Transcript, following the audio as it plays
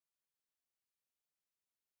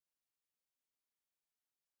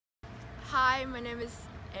Hi, my name is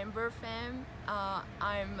Pham.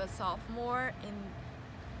 I'm a sophomore in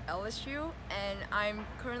LSU and I'm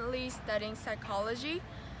currently studying psychology.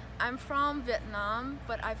 I'm from Vietnam,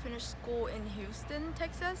 but I finished school in Houston,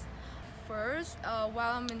 Texas. First,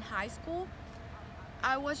 while I'm in high school,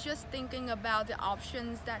 I was just thinking about the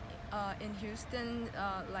options that in Houston,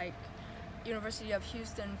 like University of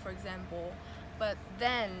Houston, for example. But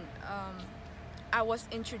then I was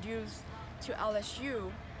introduced to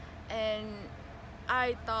LSU, and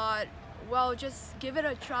I thought, well, just give it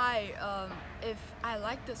a try. If I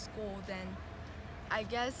like the school, then I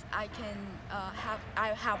guess I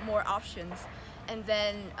have more options. And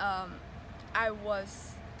then I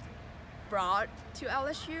was brought to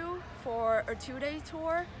LSU for a 2-day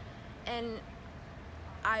tour, and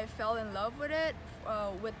I fell in love with it,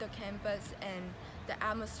 with the campus and the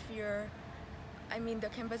atmosphere. I mean, the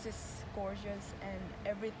campus is gorgeous and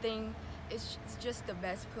everything is just the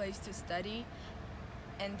best place to study.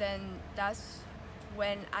 And then that's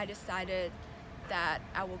when I decided that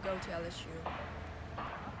I will go to LSU.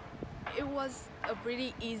 It was a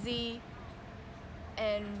pretty easy,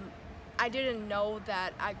 and I didn't know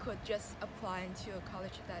that I could just apply into a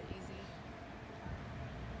college that easy.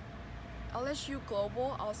 LSU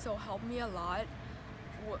Global also helped me a lot.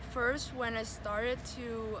 First, when I started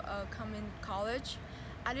to come in college,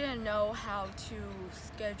 I didn't know how to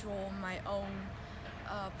schedule my own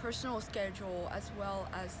personal schedule as well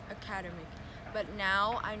as academic. But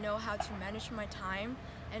now I know how to manage my time,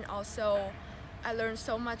 and also I learned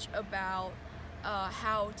so much about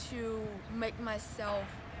how to make myself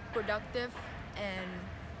productive and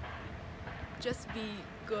just be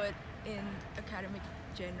good in academic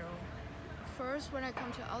general. First, when I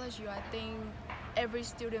come to LSU, I think every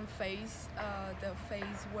student face the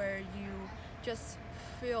phase where you just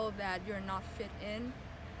feel that you're not fit in,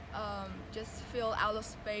 just feel out of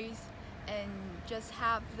space, and just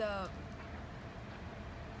have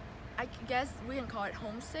I guess we can call it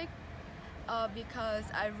homesick, because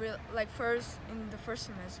first in the first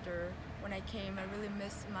semester when I came, I really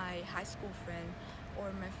missed my high school friend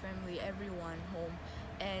or my family, everyone home.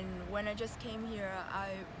 And when I just came here, I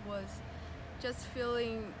was just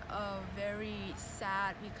feeling very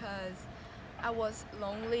sad because I was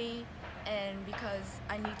lonely and because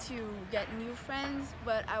I need to get new friends,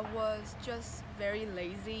 but I was just very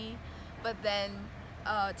lazy. But then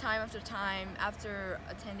time after time, after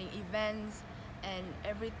attending events and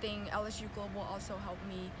everything, LSU Global also helped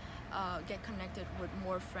me get connected with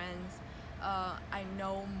more friends. I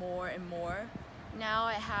know more and more. Now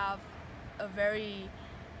I have a very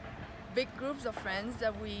big groups of friends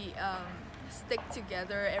that we stick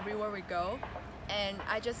together everywhere we go, and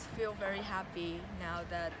I just feel very happy now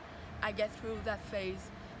that I get through that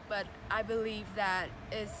phase. But I believe that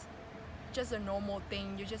it's just a normal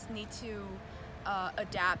thing. You just need to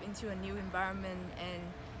adapt into a new environment, and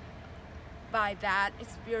by that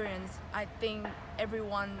experience, I think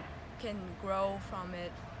everyone can grow from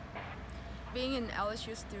it. Being an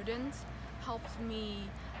LSU student helps me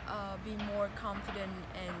be more confident,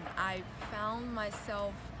 and I found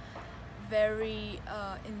myself very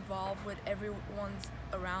involved with everyone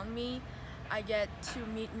around me. I get to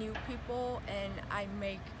meet new people and I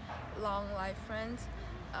make long life friends.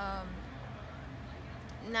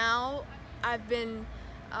 Now I've been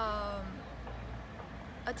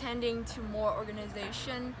attending to more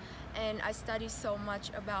organization, and I study so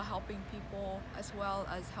much about helping people as well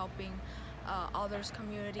as helping others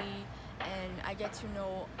community, and I get to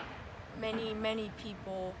know many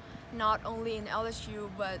people, not only in LSU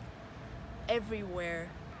but everywhere.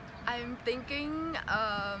 I'm thinking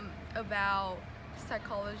about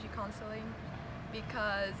psychology counseling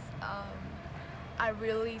because I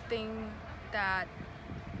really think that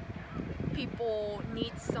people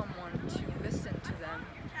need someone to listen to them,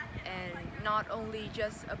 and not only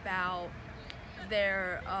just about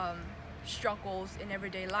their struggles in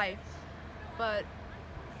everyday life, but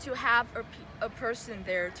to have a person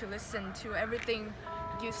there to listen to everything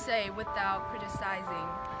you say without criticizing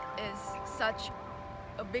is such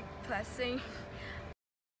a big blessing.